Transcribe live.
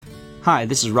Hi,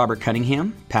 this is Robert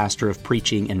Cunningham, pastor of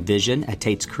Preaching and Vision at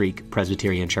Tates Creek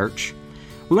Presbyterian Church.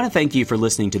 We want to thank you for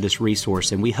listening to this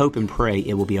resource, and we hope and pray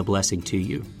it will be a blessing to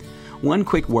you. One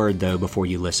quick word, though, before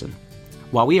you listen.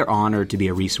 While we are honored to be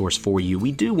a resource for you,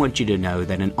 we do want you to know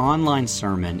that an online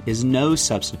sermon is no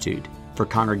substitute for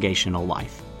congregational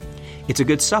life. It's a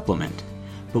good supplement,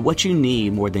 but what you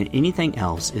need more than anything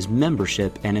else is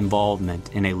membership and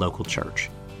involvement in a local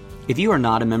church. If you are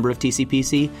not a member of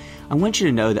TCPC, I want you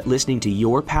to know that listening to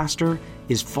your pastor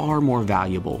is far more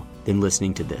valuable than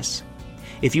listening to this.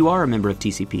 If you are a member of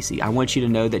TCPC, I want you to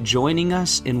know that joining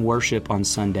us in worship on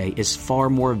Sunday is far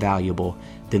more valuable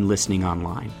than listening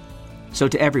online. So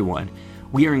to everyone,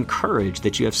 we are encouraged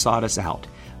that you have sought us out,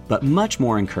 but much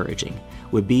more encouraging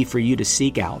would be for you to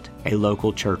seek out a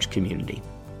local church community.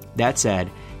 That said,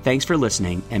 thanks for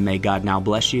listening, and may God now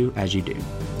bless you as you do.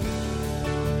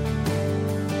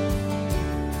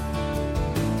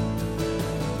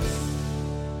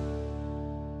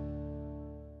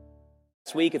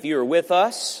 This week, if you were with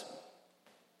us,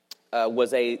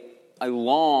 was a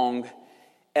long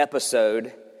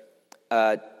episode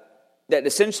that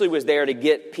essentially was there to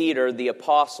get Peter, the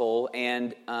apostle,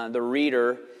 and the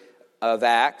reader of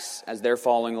Acts, as they're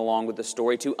following along with the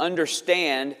story, to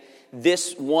understand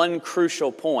this one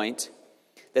crucial point,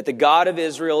 that the God of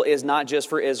Israel is not just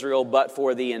for Israel, but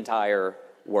for the entire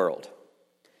world.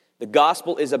 The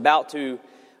gospel is about to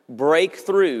break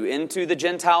through into the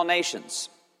Gentile nations.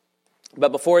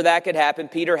 But before that could happen,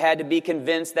 Peter had to be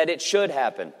convinced that it should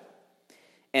happen.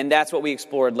 And that's what we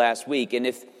explored last week. And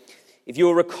if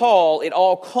you'll recall, it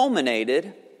all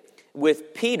culminated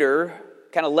with Peter,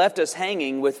 kind of left us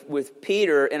hanging with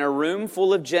Peter in a room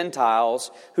full of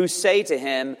Gentiles who say to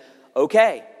him,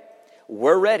 okay,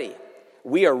 we're ready.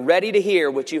 We are ready to hear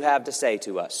what you have to say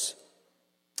to us.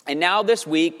 And now this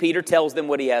week, Peter tells them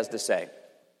what he has to say.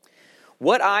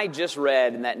 What I just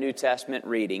read in that New Testament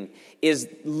reading is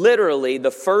literally the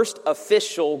first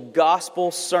official gospel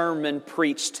sermon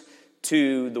preached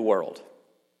to the world.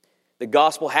 The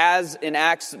gospel has, in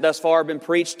Acts thus far, been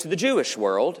preached to the Jewish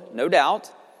world, no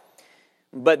doubt.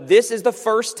 But this is the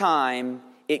first time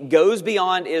it goes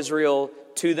beyond Israel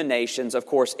to the nations, of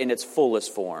course, in its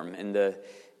fullest form, in the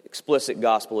explicit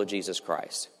gospel of Jesus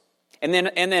Christ. And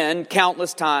then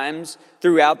countless times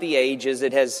throughout the ages,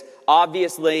 it has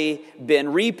obviously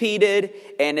been repeated,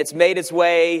 and it's made its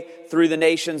way through the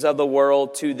nations of the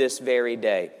world to this very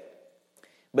day.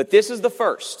 But this is the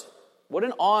first. What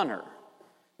an honor.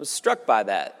 I was struck by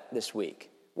that this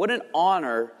week. What an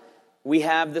honor we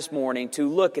have this morning to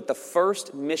look at the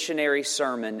first missionary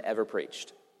sermon ever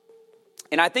preached.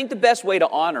 And I think the best way to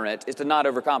honor it is to not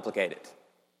overcomplicate it,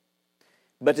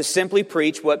 but to simply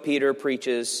preach what Peter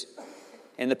preaches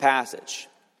in the passage.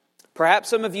 Perhaps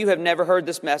some of you have never heard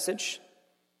this message,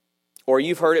 or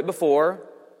you've heard it before,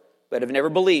 but have never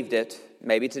believed it.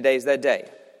 Maybe today's that day.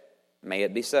 May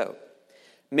it be so.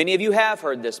 Many of you have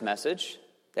heard this message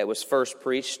that was first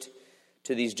preached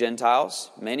to these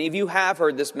Gentiles. Many of you have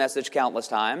heard this message countless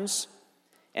times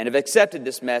and have accepted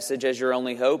this message as your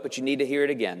only hope, but you need to hear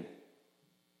it again.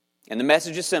 And the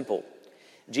message is simple.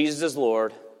 Jesus is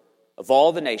Lord of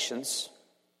all the nations,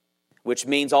 which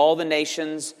means all the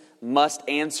nations must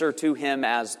answer to him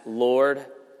as Lord,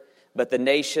 but the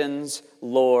nation's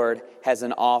Lord has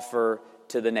an offer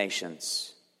to the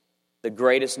nations. The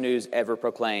greatest news ever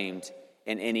proclaimed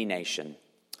in any nation.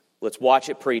 Let's watch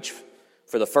it preach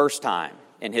for the first time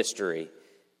in history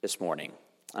this morning.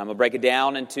 I'm going to break it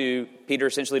down into, Peter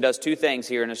essentially does two things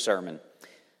here in his sermon.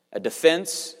 A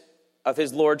defense of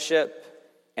his lordship,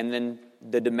 and then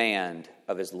the demand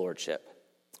of his lordship.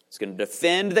 He's going to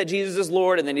defend that Jesus is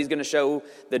Lord, and then he's going to show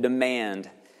the demand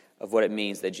of what it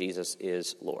means that Jesus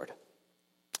is Lord.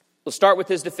 We'll start with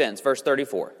his defense, verse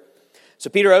 34. So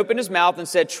Peter opened his mouth and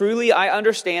said, "Truly I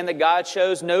understand that God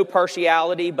shows no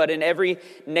partiality, but in every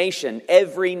nation,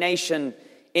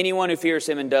 anyone who fears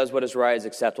him and does what is right is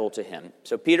acceptable to him."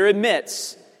 So Peter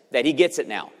admits that he gets it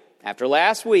now. After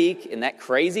last week, in that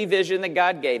crazy vision that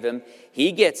God gave him,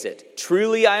 he gets it.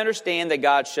 Truly, I understand that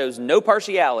God shows no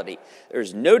partiality.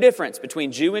 There's no difference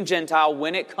between Jew and Gentile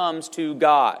when it comes to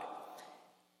God.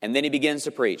 And then he begins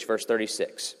to preach, verse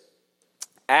 36.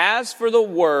 As for the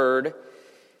word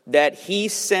that he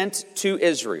sent to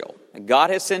Israel,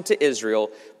 God has sent to Israel,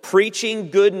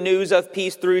 preaching good news of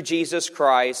peace through Jesus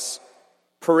Christ,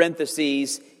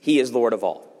 parentheses, he is Lord of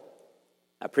all.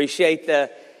 I appreciate the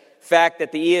fact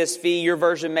that the ESV, your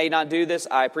version may not do this.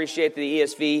 I appreciate that the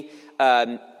ESV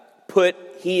put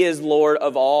he is Lord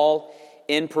of all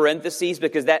in parentheses,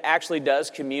 because that actually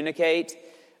does communicate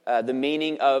the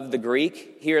meaning of the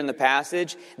Greek here in the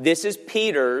passage, this is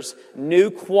Peter's new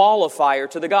qualifier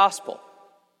to the gospel.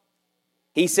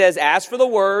 He says, as for the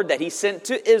word that he sent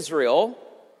to Israel,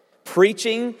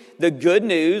 preaching the good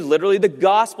news, literally the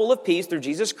gospel of peace through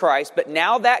Jesus Christ, but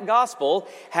now that gospel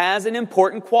has an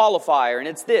important qualifier, and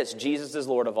it's this: Jesus is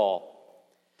Lord of all.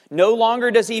 No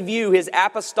longer does he view his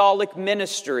apostolic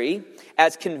ministry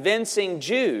as convincing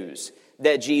Jews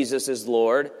that Jesus is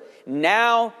Lord.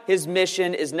 Now his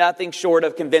mission is nothing short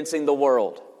of convincing the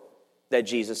world that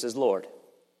Jesus is Lord.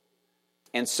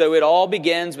 And so it all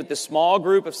begins with this small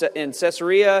group in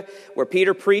Caesarea where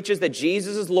Peter preaches that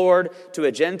Jesus is Lord to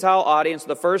a Gentile audience for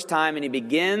the first time, and he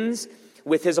begins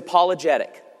with his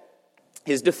apologetic,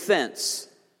 his defense.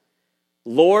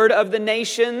 Lord of the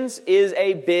nations is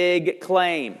a big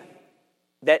claim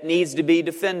that needs to be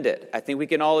defended. I think we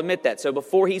can all admit that. So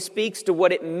before he speaks to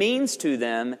what it means to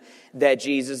them that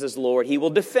Jesus is Lord, he will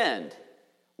defend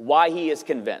why he is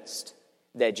convinced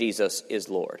that Jesus is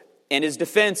Lord. And his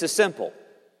defense is simple.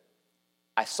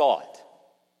 I saw it.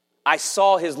 I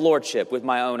saw his lordship with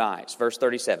my own eyes. Verse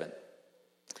 37.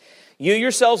 You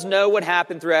yourselves know what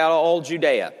happened throughout all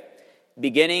Judea,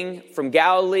 beginning from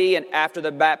Galilee and after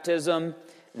the baptism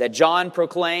that John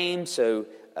proclaimed. So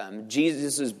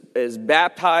Jesus is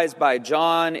baptized by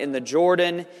John in the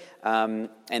Jordan, and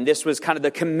this was kind of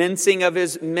the commencing of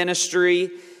his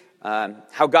ministry.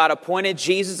 How God appointed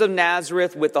Jesus of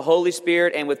Nazareth with the Holy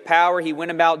Spirit and with power. He went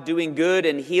about doing good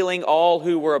and healing all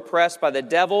who were oppressed by the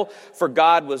devil, for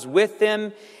God was with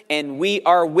him. And we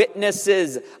are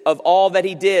witnesses of all that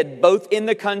he did, both in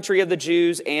the country of the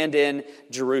Jews and in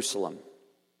Jerusalem.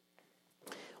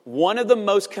 One of the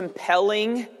most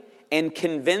compelling and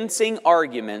convincing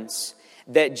arguments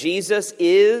that Jesus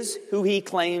is who he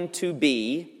claimed to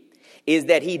be is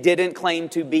that he didn't claim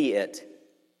to be it.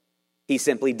 He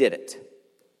simply did it.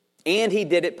 And he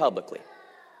did it publicly.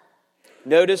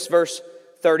 Notice verse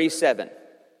 37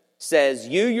 says,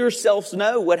 you yourselves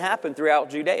know what happened throughout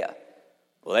Judea.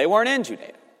 Well, they weren't in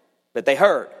Judea, but they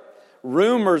heard.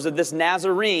 Rumors of this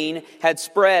Nazarene had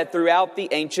spread throughout the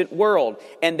ancient world.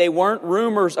 And they weren't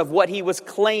rumors of what he was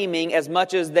claiming as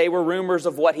much as they were rumors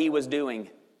of what he was doing.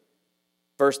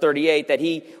 Verse 38, that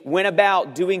he went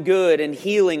about doing good and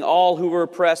healing all who were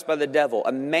oppressed by the devil.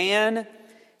 A man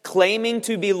claiming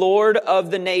to be Lord of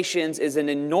the nations is an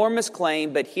enormous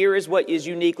claim, but here is what is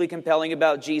uniquely compelling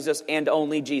about Jesus and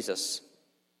only Jesus.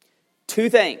 Two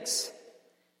things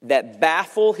that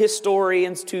baffle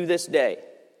historians to this day,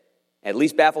 at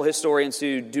least baffle historians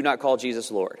who do not call Jesus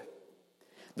Lord.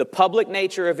 The public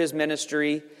nature of his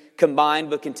ministry combined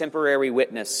with contemporary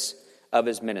witness of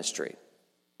his ministry.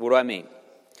 What do I mean?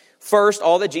 First,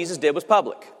 all that Jesus did was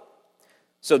public.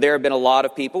 So there have been a lot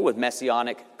of people with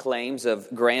messianic claims of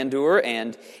grandeur,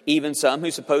 and even some who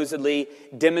supposedly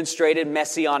demonstrated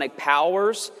messianic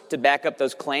powers to back up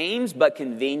those claims, but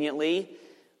conveniently,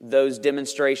 those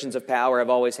demonstrations of power have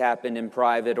always happened in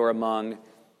private or among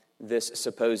this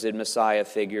supposed Messiah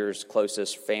figure's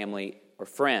closest family or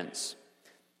friends,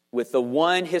 with the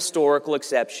one historical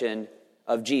exception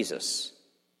of Jesus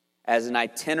as an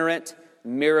itinerant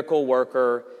miracle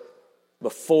worker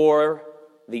before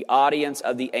the audience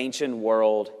of the ancient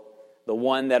world, the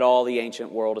one that all the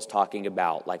ancient world is talking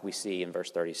about, like we see in verse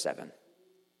 37.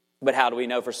 But how do we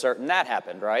know for certain that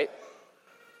happened, right?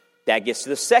 That gets to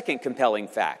the second compelling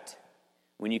fact.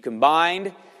 When you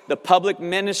combine the public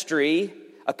ministry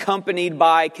accompanied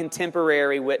by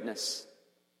contemporary witness.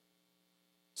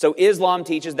 So Islam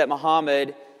teaches that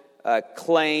Muhammad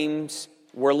claims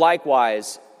were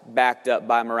likewise backed up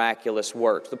by miraculous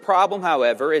works. The problem,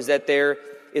 however, is that there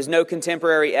is no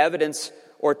contemporary evidence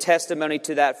or testimony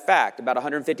to that fact. About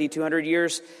 150, 200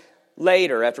 years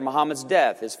later, after Muhammad's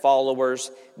death, his followers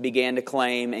began to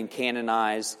claim and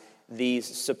canonize these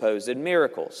supposed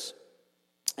miracles.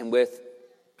 And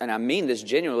I mean this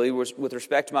genuinely, with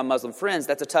respect to my Muslim friends,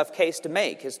 that's a tough case to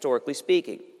make, historically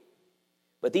speaking.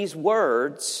 But these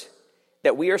words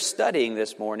that we are studying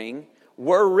this morning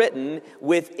were written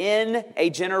within a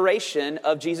generation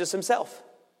of Jesus himself.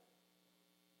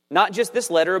 Not just this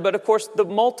letter, but of course the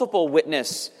multiple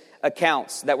witness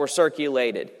accounts that were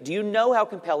circulated. Do you know how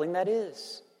compelling that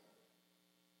is?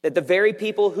 That the very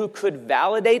people who could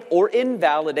validate or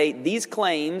invalidate these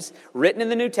claims written in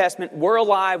the New Testament were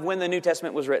alive when the New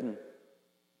Testament was written.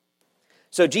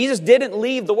 So Jesus didn't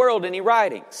leave the world any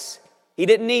writings. He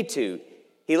didn't need to.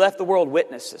 He left the world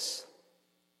witnesses.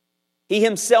 He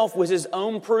himself was his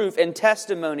own proof and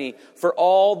testimony for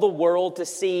all the world to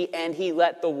see, and he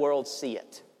let the world see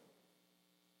it.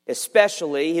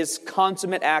 Especially his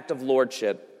consummate act of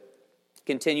lordship.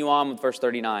 Continue on with verse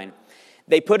 39.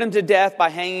 They put him to death by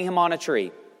hanging him on a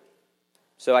tree.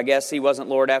 So I guess he wasn't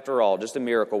Lord after all, just a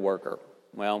miracle worker.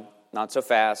 Well, not so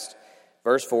fast.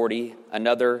 Verse 40,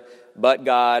 another, but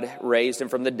God raised him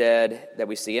from the dead that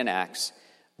we see in Acts.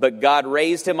 But God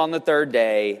raised him on the third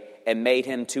day and made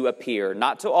him to appear,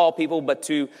 not to all people, but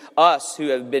to us who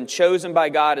have been chosen by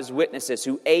God as witnesses,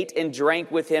 who ate and drank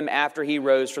with him after he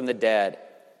rose from the dead.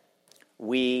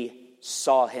 We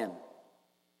saw him.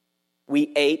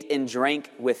 We ate and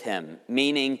drank with him,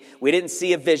 meaning we didn't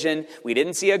see a vision, we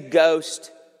didn't see a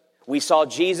ghost. We saw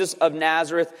Jesus of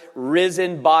Nazareth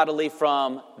risen bodily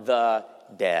from the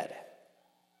dead.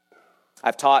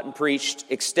 I've taught and preached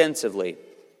extensively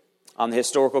on the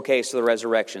historical case of the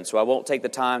resurrection, so I won't take the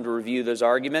time to review those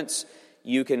arguments.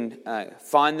 You can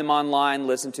find them online,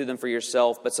 listen to them for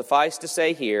yourself, but suffice to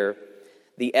say here,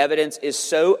 the evidence is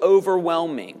so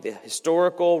overwhelming, the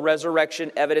historical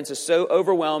resurrection evidence is so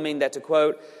overwhelming that, to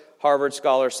quote Harvard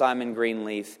scholar Simon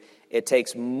Greenleaf, it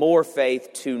takes more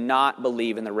faith to not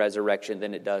believe in the resurrection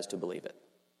than it does to believe it.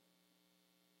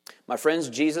 My friends,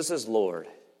 Jesus is Lord.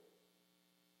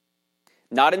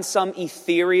 Not in some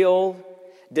ethereal,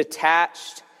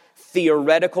 detached,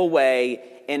 theoretical way,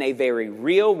 in a very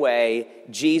real way,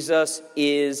 Jesus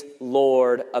is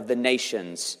Lord of the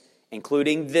nations,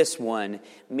 including this one,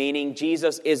 meaning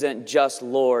Jesus isn't just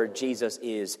Lord, Jesus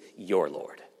is your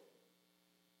Lord.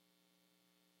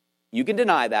 You can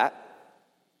deny that.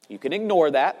 You can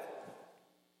ignore that.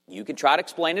 You can try to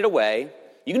explain it away.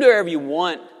 You can do whatever you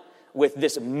want with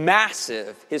this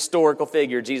massive historical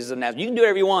figure, Jesus of Nazareth. You can do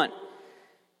whatever you want.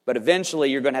 But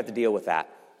eventually you're going to have to deal with that.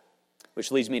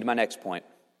 Which leads me to my next point.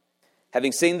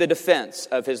 Having seen the defense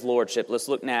of his lordship, let's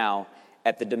look now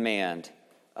at the demand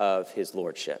of his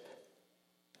lordship.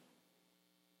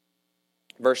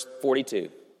 Verse 42.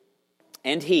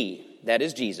 And he, that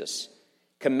is Jesus,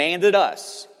 commanded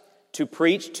us to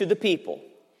preach to the people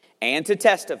and to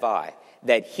testify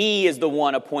that he is the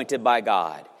one appointed by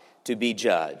God to be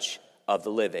judge of the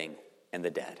living and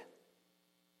the dead.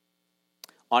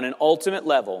 On an ultimate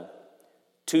level,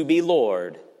 to be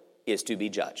Lord is to be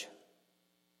judge.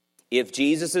 If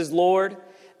Jesus is Lord,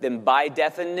 then by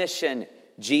definition,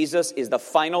 Jesus is the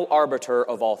final arbiter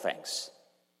of all things.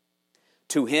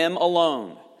 To him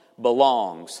alone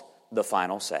belongs the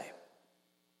final say.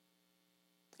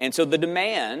 And so the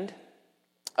demand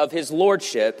of his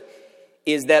lordship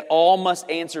is that all must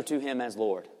answer to him as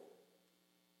Lord.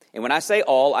 And when I say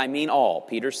all, I mean all.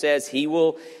 Peter says he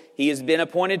has been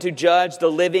appointed to judge the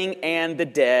living and the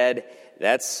dead.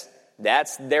 That's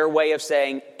their way of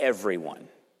saying everyone.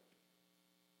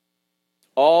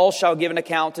 All shall give an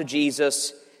account to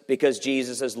Jesus because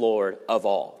Jesus is Lord of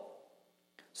all.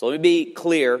 So let me be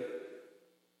clear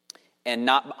and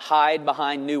not hide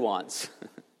behind nuance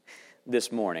this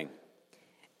morning.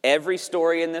 Every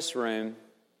story in this room,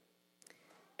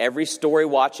 every story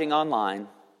watching online,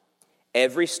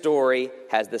 every story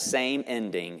has the same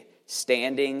ending,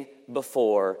 standing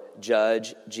before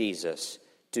Judge Jesus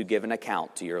to give an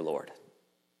account to your Lord.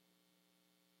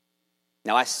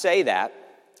 Now I say that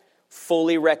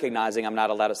fully recognizing I'm not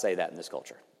allowed to say that in this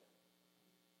culture.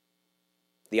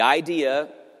 The idea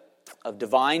of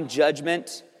divine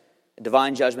judgment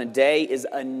day is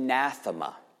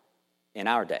anathema in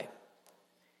our day.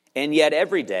 And yet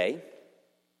every day,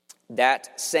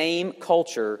 that same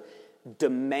culture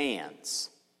demands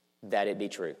that it be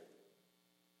true.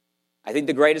 I think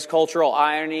the greatest cultural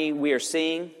irony we are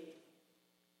seeing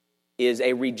is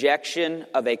a rejection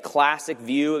of a classic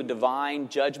view of divine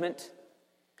judgment,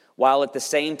 while at the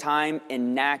same time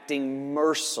enacting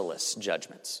merciless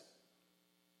judgments.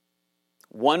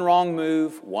 One wrong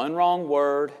move, one wrong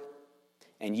word,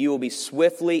 and you will be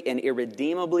swiftly and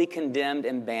irredeemably condemned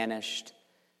and banished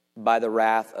by the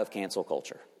wrath of cancel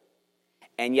culture.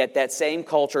 And yet that same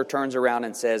culture turns around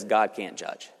and says God can't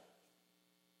judge.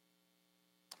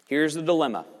 Here's the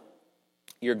dilemma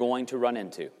you're going to run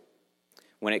into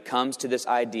when it comes to this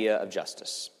idea of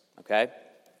justice. Okay?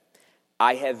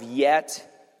 I have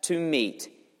yet to meet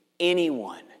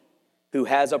anyone who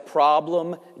has a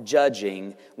problem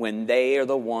judging when they are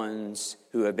the ones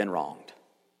who have been wronged.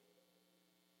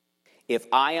 If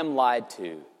I am lied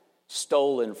to,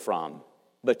 stolen from,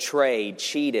 betrayed,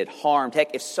 cheated, harmed,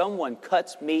 heck, if someone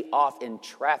cuts me off in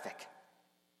traffic,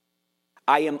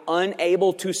 I am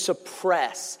unable to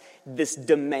suppress this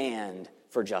demand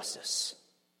for justice.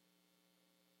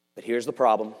 But here's the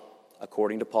problem,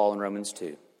 according to Paul in Romans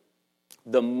 2.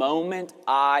 The moment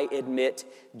I admit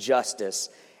justice,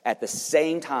 at the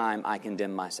same time I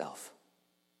condemn myself.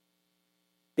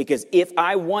 Because if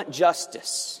I want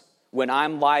justice when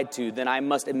I'm lied to, then I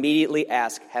must immediately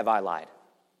ask, have I lied?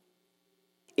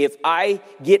 If I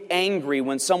get angry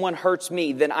when someone hurts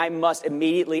me, then I must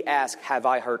immediately ask, have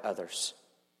I hurt others?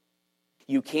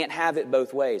 You can't have it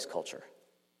both ways, culture.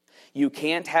 You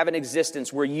can't have an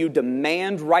existence where you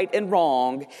demand right and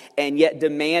wrong and yet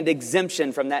demand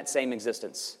exemption from that same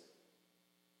existence.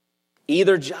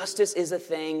 Either justice is a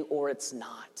thing or it's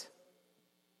not.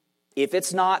 If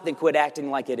it's not, then quit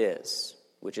acting like it is,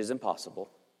 which is impossible,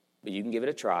 but you can give it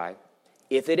a try.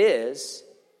 If it is,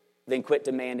 then quit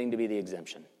demanding to be the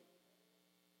exemption.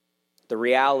 The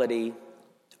reality,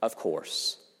 of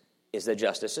course, is that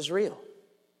justice is real.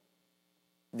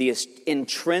 The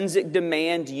intrinsic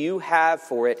demand you have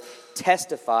for it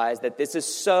testifies that this is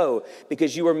so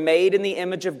because you are made in the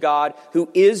image of God who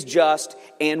is just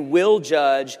and will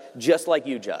judge just like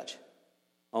you judge.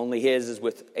 Only his is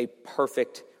with a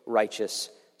perfect righteous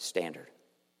standard.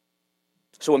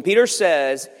 So when Peter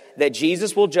says that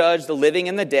Jesus will judge the living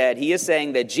and the dead, he is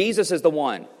saying that Jesus is the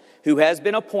one who has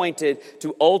been appointed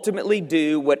to ultimately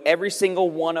do what every single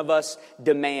one of us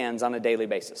demands on a daily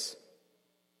basis.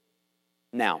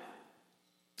 Now,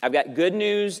 I've got good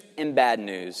news and bad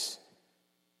news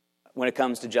when it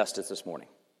comes to justice this morning.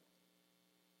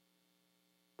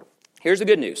 Here's the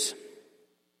good news.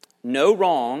 No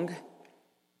wrong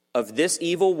of this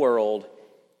evil world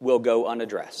will go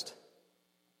unaddressed.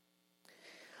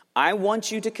 I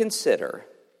want you to consider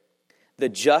the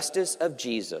justice of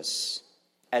Jesus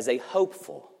as a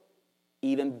hopeful,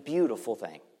 even beautiful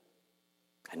thing.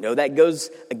 I know that goes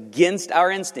against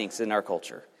our instincts in our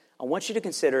culture. I want you to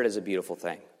consider it as a beautiful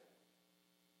thing.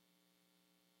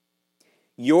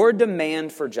 Your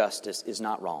demand for justice is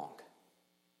not wrong.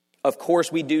 Of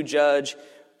course, we do judge.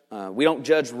 We don't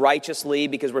judge righteously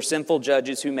because we're sinful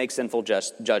judges who make sinful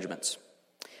judgments.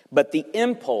 But the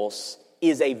impulse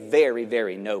is a very,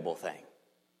 very noble thing.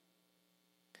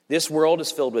 This world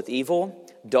is filled with evil,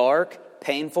 dark,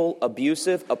 painful,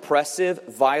 abusive, oppressive,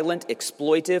 violent,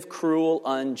 exploitive, cruel,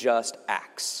 unjust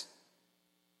acts.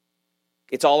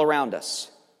 It's all around us,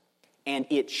 and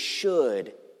it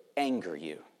should anger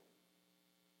you.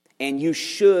 And you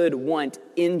should want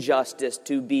injustice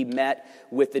to be met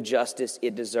with the justice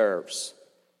it deserves.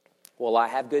 Well, I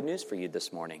have good news for you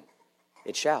this morning.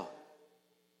 It shall.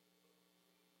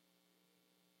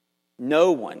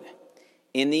 No one,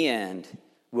 in the end,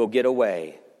 will get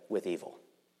away with evil.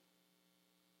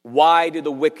 Why do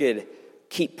the wicked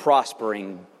keep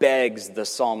prospering, begs the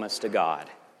psalmist to God.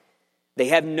 They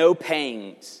have no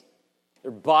pangs.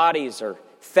 Their bodies are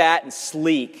fat and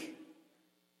sleek.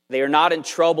 They are not in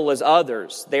trouble as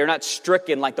others. They are not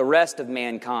stricken like the rest of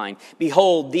mankind.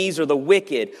 Behold, these are the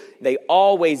wicked. They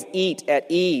always eat at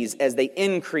ease as they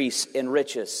increase in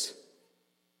riches.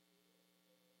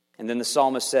 And then the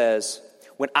psalmist says,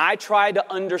 when I try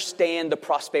to understand the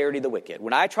prosperity of the wicked,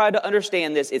 when I try to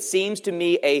understand this, it seems to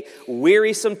me a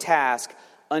wearisome task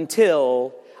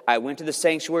until I went to the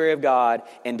sanctuary of God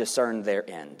and discerned their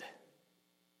end.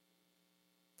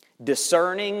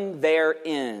 Discerning their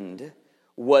end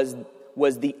was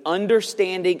the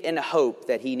understanding and hope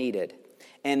that he needed.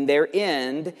 And their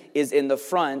end is in the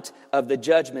front of the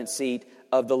judgment seat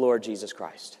of the Lord Jesus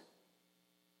Christ.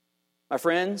 My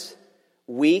friends,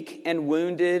 weak and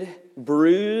wounded,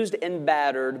 bruised and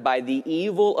battered by the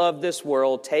evil of this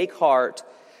world, take heart.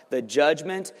 The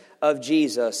judgment of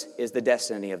Jesus is the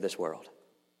destiny of this world.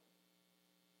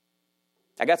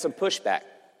 I got some pushback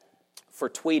for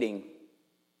tweeting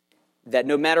that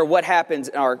no matter what happens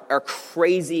in our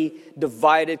crazy,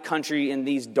 divided country in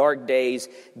these dark days,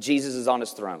 Jesus is on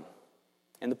his throne.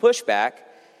 And the pushback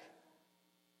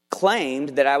claimed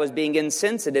that I was being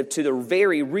insensitive to the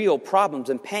very real problems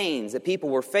and pains that people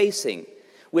were facing.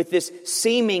 With this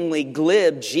seemingly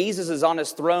glib, Jesus is on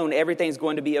his throne, everything's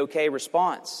going to be okay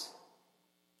response.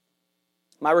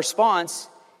 My response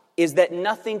is that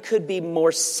nothing could be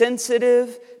more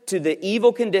sensitive to the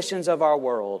evil conditions of our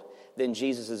world than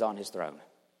Jesus is on his throne.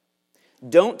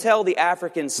 Don't tell the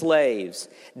African slaves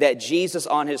that Jesus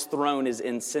on his throne is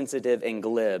insensitive and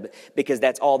glib, because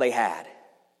that's all they had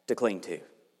to cling to,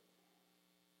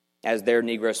 as their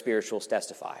Negro spirituals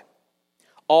testify.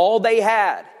 All they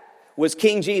had was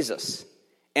King Jesus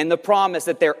and the promise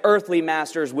that their earthly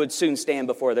masters would soon stand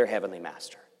before their heavenly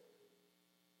master.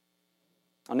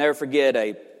 I'll never forget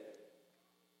a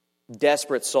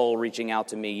desperate soul reaching out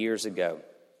to me years ago.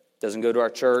 Doesn't go to our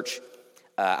church.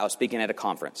 I was speaking at a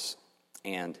conference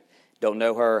and don't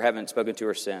know her, haven't spoken to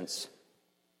her since.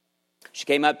 She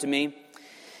came up to me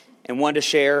and wanted to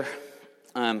share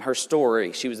her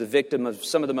story. She was the victim of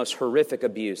some of the most horrific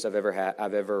abuse I've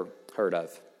ever heard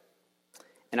of.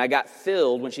 And I got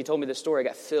filled, when she told me this story, I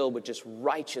got filled with just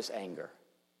righteous anger.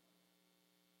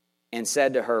 And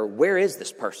said to her, where is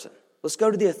this person? Let's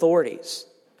go to the authorities.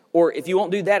 Or if you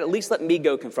won't do that, at least let me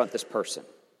go confront this person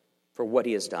for what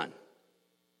he has done.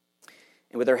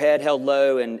 And with her head held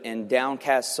low and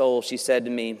downcast soul, she said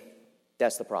to me,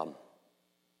 that's the problem.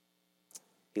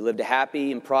 He lived a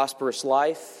happy and prosperous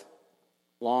life,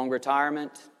 long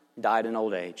retirement, died in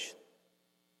old age.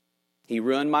 He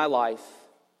ruined my life,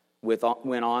 went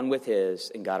on with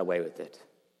his, and got away with it.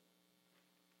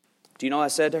 Do you know what I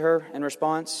said to her in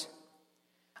response?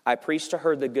 I preached to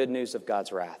her the good news of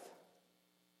God's wrath.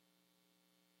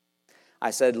 I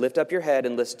said, lift up your head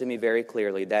and listen to me very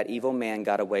clearly. That evil man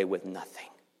got away with nothing.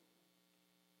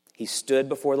 He stood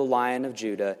before the Lion of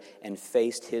Judah and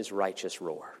faced his righteous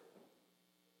roar.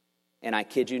 And I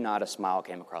kid you not, a smile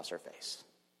came across her face,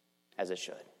 as it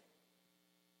should.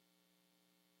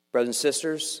 Brothers and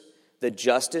sisters, the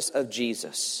justice of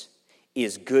Jesus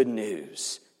is good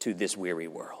news to this weary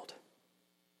world.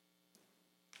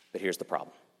 But here's the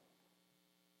problem,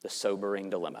 the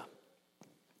sobering dilemma.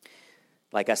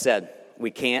 Like I said, we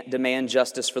can't demand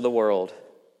justice for the world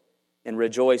and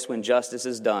rejoice when justice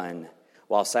is done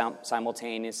while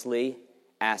simultaneously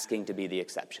asking to be the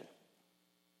exception.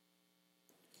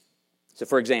 So,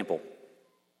 for example,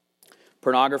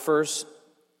 pornographers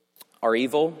are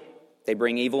evil. They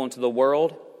bring evil into the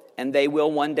world, and they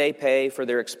will one day pay for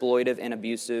their exploitive and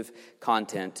abusive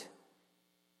content.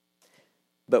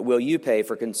 But will you pay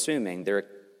for consuming their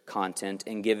content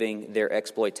and giving their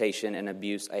exploitation and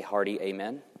abuse a hearty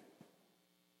amen?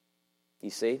 You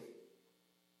see?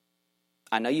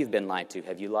 I know you've been lied to.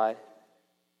 Have you lied?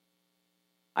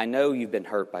 I know you've been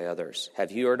hurt by others.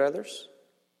 Have you hurt others?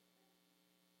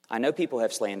 I know people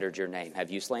have slandered your name.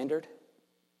 Have you slandered?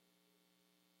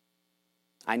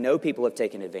 I know people have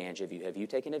taken advantage of you. Have you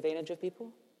taken advantage of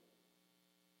people?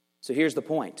 So here's the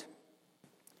point.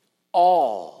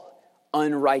 All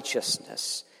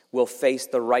unrighteousness will face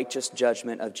the righteous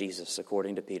judgment of Jesus,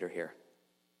 according to Peter here.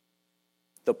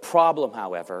 The problem,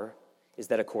 however, is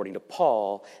that according to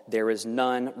Paul, there is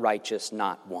none righteous,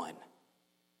 not one.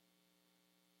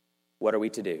 What are we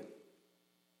to do?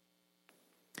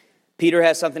 Peter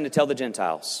has something to tell the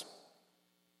Gentiles.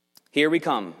 Here we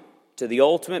come to the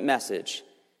ultimate message.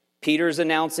 Peter's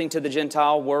announcing to the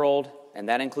Gentile world, and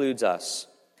that includes us.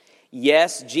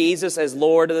 Yes, Jesus as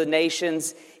Lord of the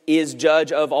nations is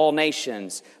judge of all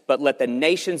nations, but let the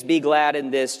nations be glad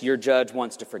in this, your judge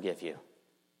wants to forgive you.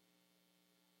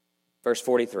 Verse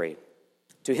 43,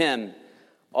 to him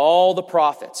all the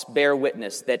prophets bear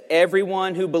witness that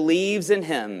everyone who believes in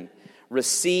him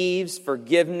receives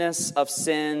forgiveness of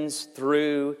sins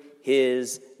through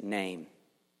his name.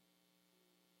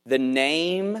 The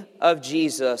name of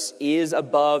Jesus is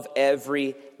above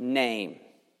every name.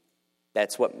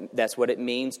 That's what it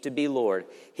means to be Lord.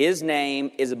 His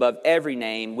name is above every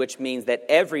name, which means that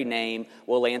every name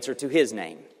will answer to his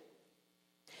name.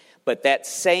 But that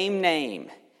same name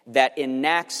that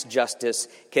enacts justice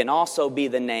can also be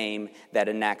the name that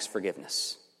enacts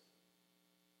forgiveness.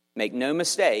 Make no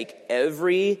mistake,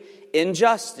 every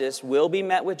injustice will be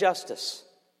met with justice.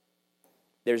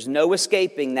 There's no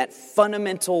escaping that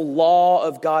fundamental law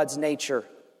of God's nature.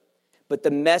 But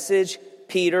the message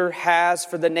Peter has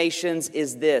for the nations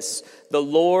is this: the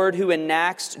Lord who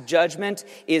enacts judgment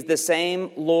is the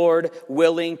same Lord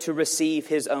willing to receive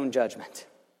his own judgment.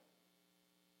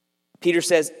 Peter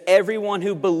says everyone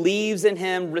who believes in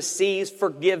him receives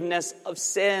forgiveness of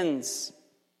sins.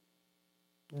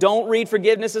 Don't read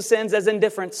forgiveness of sins as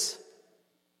indifference,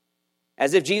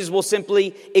 as if Jesus will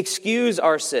simply excuse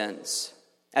our sins,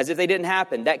 as if they didn't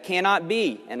happen. That cannot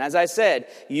be. And as I said,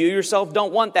 you yourself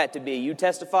don't want that to be. You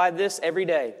testify this every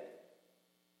day.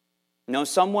 No,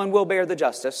 someone will bear the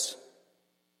justice.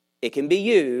 It can be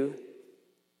you,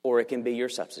 or it can be your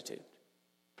substitute.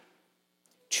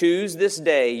 Choose this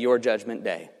day your judgment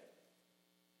day.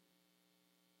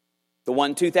 The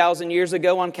one 2,000 years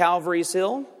ago on Calvary's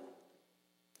Hill,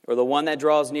 or the one that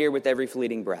draws near with every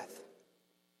fleeting breath?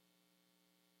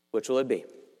 Which will it be?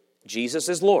 Jesus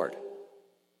is Lord.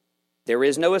 There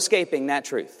is no escaping that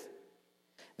truth.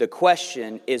 The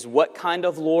question is, what kind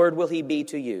of Lord will he be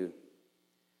to you?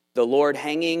 The Lord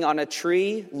hanging on a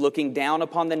tree, looking down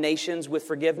upon the nations with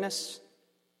forgiveness?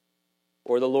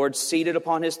 Or the Lord seated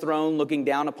upon his throne, looking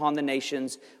down upon the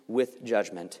nations with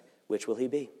judgment? Which will he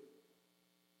be?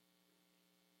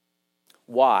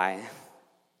 Why,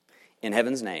 in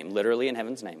heaven's name, literally in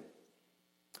heaven's name,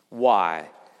 why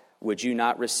would you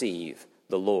not receive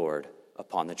the Lord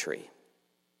upon the tree?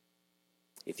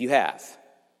 If you have,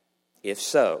 if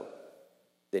so,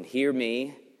 then hear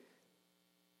me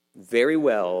very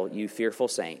well, you fearful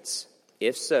saints.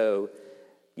 If so,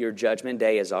 your judgment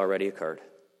day has already occurred.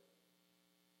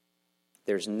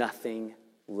 There's nothing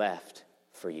left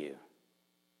for you.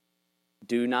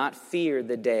 Do not fear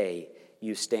the day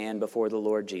you stand before the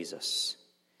Lord Jesus,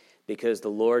 because the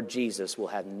Lord Jesus will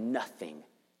have nothing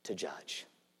to judge,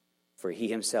 for he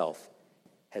himself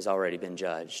has already been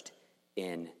judged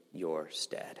in your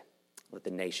stead. Let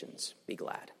the nations be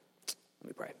glad. Let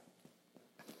me pray.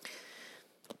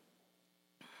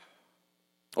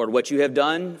 Lord, what you have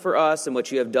done for us and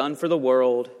what you have done for the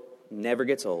world never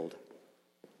gets old.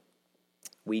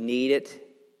 We need it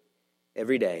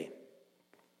every day,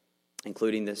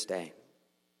 including this day.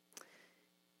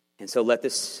 And so let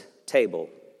this table,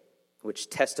 which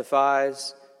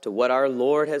testifies to what our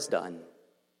Lord has done,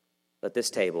 let this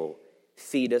table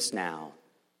feed us now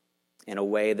in a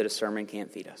way that a sermon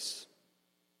can't feed us.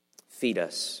 Feed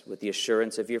us with the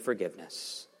assurance of your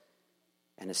forgiveness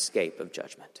and escape of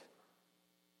judgment.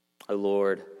 O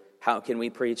Lord, how can we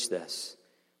preach this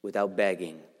without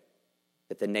begging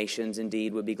that the nations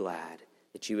indeed would be glad,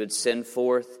 that you would send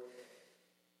forth,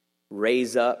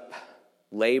 raise up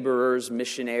laborers,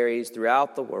 missionaries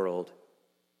throughout the world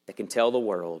that can tell the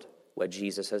world what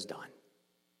Jesus has done.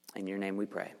 In your name we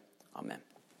pray. Amen.